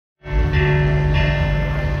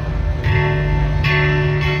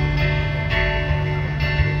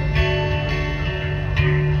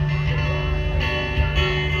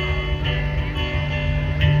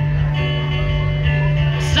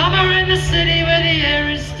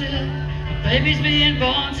Babies being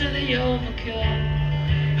born to the overkill.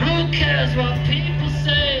 Who cares what people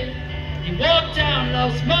say? You walk down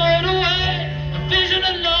love's motorway, a vision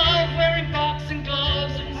of love wearing boxing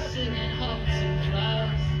gloves and singing hearts and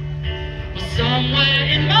flowers. But somewhere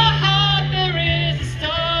in my heart there is a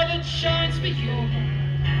star that shines for you.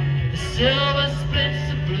 The silver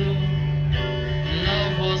splits the blue, and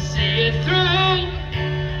love will see it through.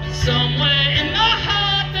 And somewhere in my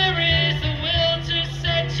heart there is the will to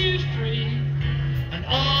set you free, and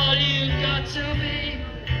all you've got to be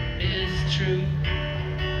is true.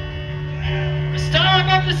 A star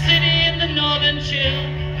above the city in the northern chill,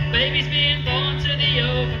 babies being born to the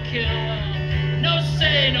overkill. No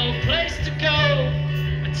say, no place to go,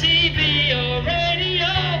 a TV or radio,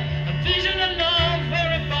 a vision of love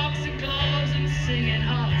wearing boxing gloves and singing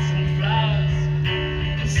hearts and flowers.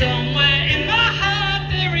 And somewhere in my heart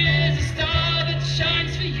there is a star that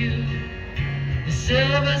shines for you. The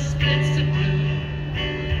silver splits the blue,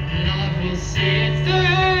 and love will see it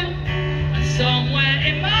through. And somewhere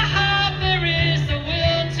in my heart there is the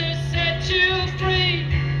will to set you free,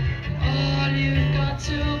 and all you've got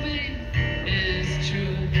to be is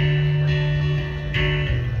true.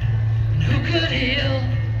 And who could heal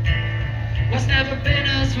what's never been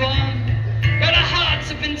as one? But our hearts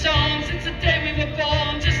have been torn since the day we were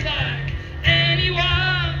born, just like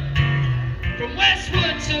anyone. From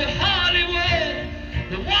Westwood to Hollywood,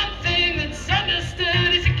 the one thing that's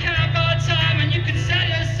understood is you can't buy time and you can sell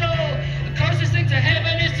your soul. The closest thing to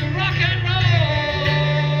heaven is to rock and roll.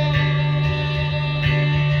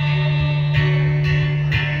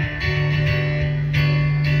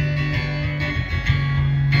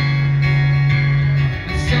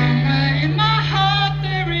 And somewhere in my heart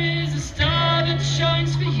there is a star that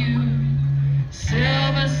shines for you.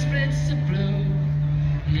 Silver splits the blue,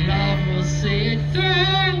 and love will see it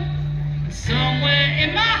through.